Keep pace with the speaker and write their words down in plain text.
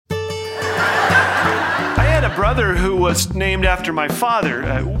a brother who was named after my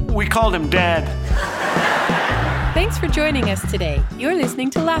father. We called him Dad. Thanks for joining us today. You're listening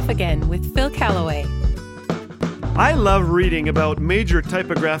to Laugh Again with Phil Callaway. I love reading about major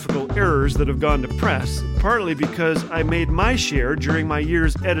typographical errors that have gone to press, partly because I made my share during my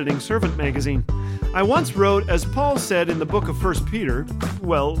years editing Servant magazine. I once wrote, as Paul said in the book of 1 Peter,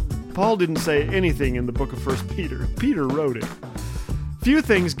 well, Paul didn't say anything in the book of 1 Peter. Peter wrote it. Few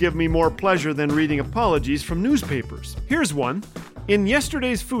things give me more pleasure than reading apologies from newspapers. Here's one. In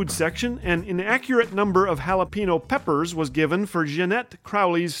yesterday's food section, an inaccurate number of jalapeno peppers was given for Jeanette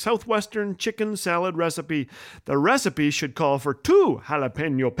Crowley's Southwestern chicken salad recipe. The recipe should call for 2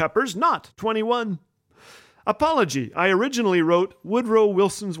 jalapeno peppers, not 21. Apology. I originally wrote, Woodrow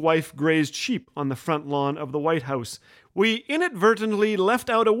Wilson's wife grazed sheep on the front lawn of the White House. We inadvertently left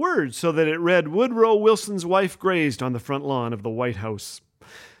out a word so that it read, Woodrow Wilson's wife grazed on the front lawn of the White House.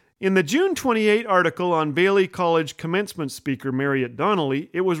 In the June 28 article on Bailey College commencement speaker Marriott Donnelly,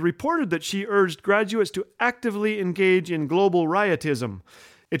 it was reported that she urged graduates to actively engage in global riotism.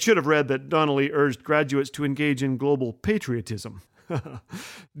 It should have read that Donnelly urged graduates to engage in global patriotism.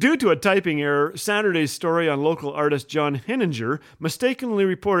 Due to a typing error, Saturday's story on local artist John Henninger mistakenly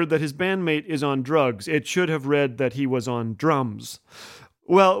reported that his bandmate is on drugs. It should have read that he was on drums.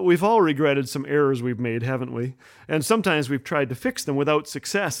 Well, we've all regretted some errors we've made, haven't we? And sometimes we've tried to fix them without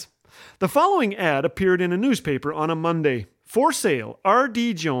success. The following ad appeared in a newspaper on a Monday. For sale,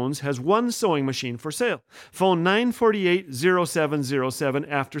 R.D. Jones has 1 sewing machine for sale. Phone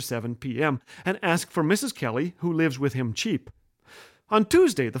 948-0707 after 7 p.m. and ask for Mrs. Kelly, who lives with him cheap. On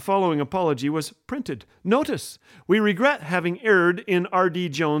Tuesday, the following apology was printed. Notice, we regret having erred in R.D.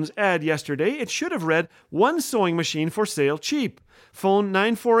 Jones' ad yesterday. It should have read, 1 sewing machine for sale cheap. Phone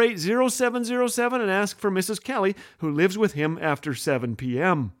 948-0707 and ask for Mrs. Kelly, who lives with him after 7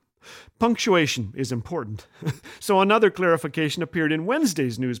 p.m. Punctuation is important. So another clarification appeared in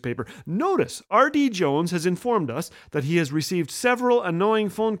Wednesday's newspaper. Notice, R.D. Jones has informed us that he has received several annoying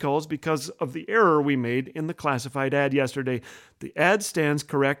phone calls because of the error we made in the classified ad yesterday. The ad stands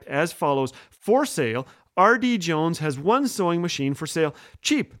correct as follows. For sale, R.D. Jones has 1 sewing machine for sale.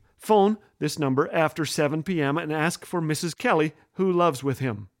 Cheap. Phone this number after 7 p.m. and ask for Mrs. Kelly, who lives with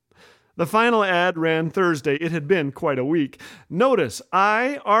him. The final ad ran Thursday. It had been quite a week. Notice,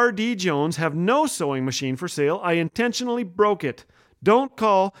 I, R.D. Jones, have no sewing machine for sale. I intentionally broke it. Don't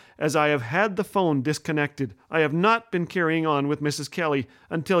call, as I have had the phone disconnected. I have not been carrying on with Mrs. Kelly.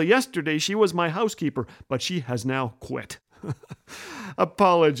 Until yesterday, she was my housekeeper, but she has now quit.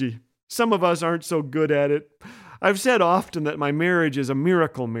 Apology. Some of us aren't so good at it. I've said often that my marriage is a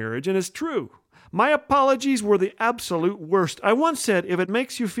miracle marriage, and it's true. My apologies were the absolute worst. I once said, if it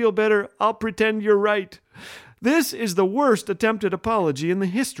makes you feel better, I'll pretend you're right. This is the worst attempted apology in the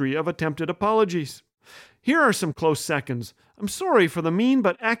history of attempted apologies. Here are some close seconds. I'm sorry for the mean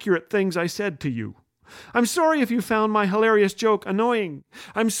but accurate things I said to you. I'm sorry if you found my hilarious joke annoying.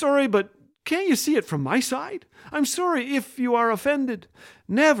 I'm sorry, but can't you see it from my side? I'm sorry if you are offended.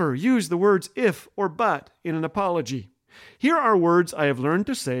 Never use the words if or but in an apology. Here are words I have learned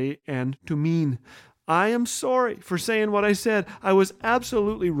to say and to mean. I am sorry for saying what I said. I was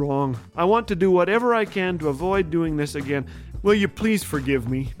absolutely wrong. I want to do whatever I can to avoid doing this again. Will you please forgive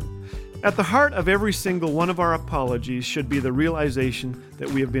me? At the heart of every single one of our apologies should be the realization that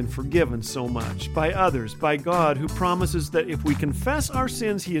we have been forgiven so much by others, by God, who promises that if we confess our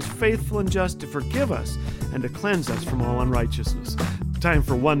sins, He is faithful and just to forgive us and to cleanse us from all unrighteousness. Time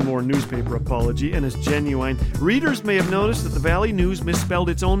for one more newspaper apology, and it's genuine. Readers may have noticed that the Valley News misspelled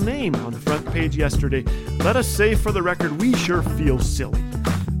its own name on the front page yesterday. Let us say for the record, we sure feel silly.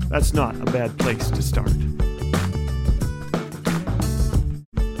 That's not a bad place to start.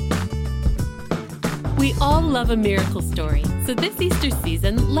 We all love a miracle story, so this Easter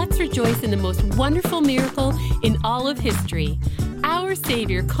season, let's rejoice in the most wonderful miracle in all of history. Our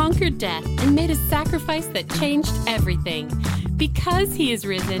Savior conquered death and made a sacrifice that changed everything. Because He is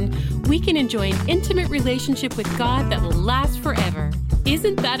risen, we can enjoy an intimate relationship with God that will last forever.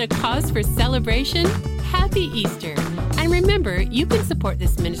 Isn't that a cause for celebration? Happy Easter! And remember, you can support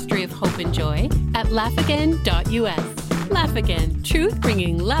this ministry of hope and joy at laughagain.us. Laugh Again, truth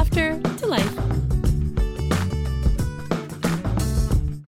bringing laughter to life.